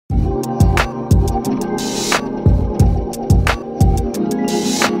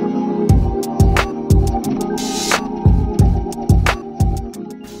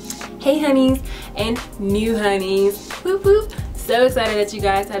honeys and new honeys. Whoop whoop. So excited that you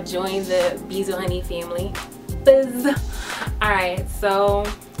guys have joined the Bees with Honey family. Buzz. Alright, so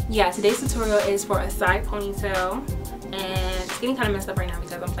yeah, today's tutorial is for a side ponytail, and it's getting kind of messed up right now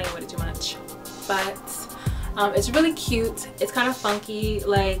because I'm playing with it too much. But it's really cute. It's kind of funky,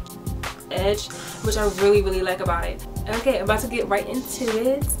 like edge, which I really like about it. Okay, I'm about to get right into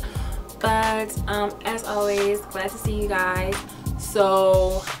it. But as always, glad to see you guys.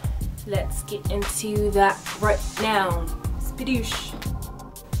 So let's get into that right now. Spidoosh.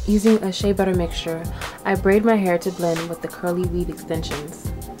 Using a shea butter mixture, I braid my hair to blend with the curly weave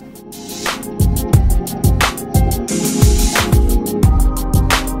extensions.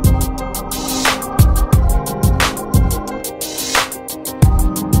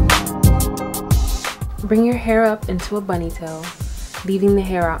 Bring your hair up into a bunny tail, leaving the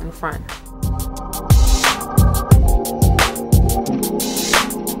hair out in front.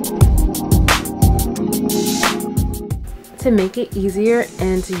 To make it easier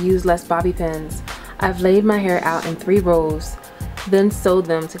and to use less bobby pins, I've laid my hair out in 3 rows, then sewed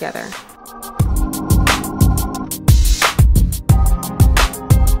them together.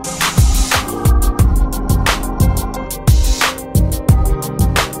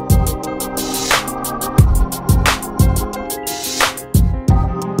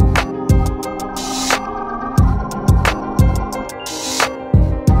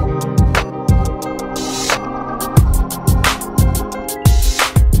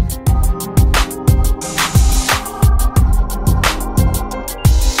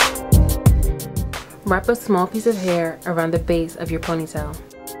 Wrap a small piece of hair around the base of your ponytail.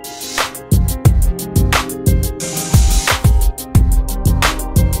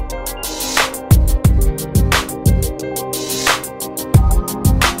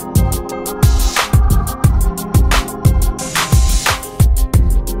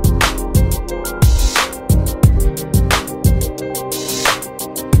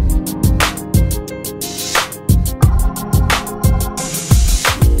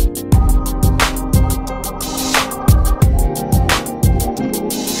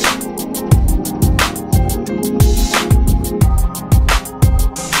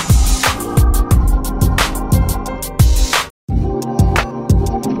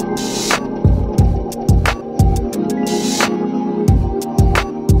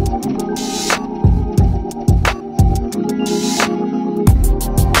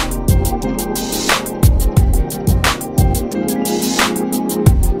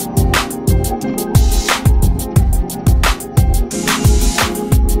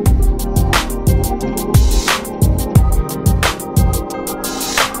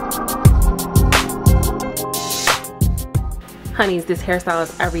 Honeys, this hairstyle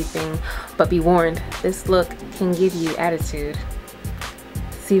is everything, but be warned, this look can give you attitude.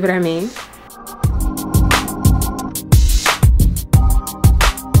 See what I mean?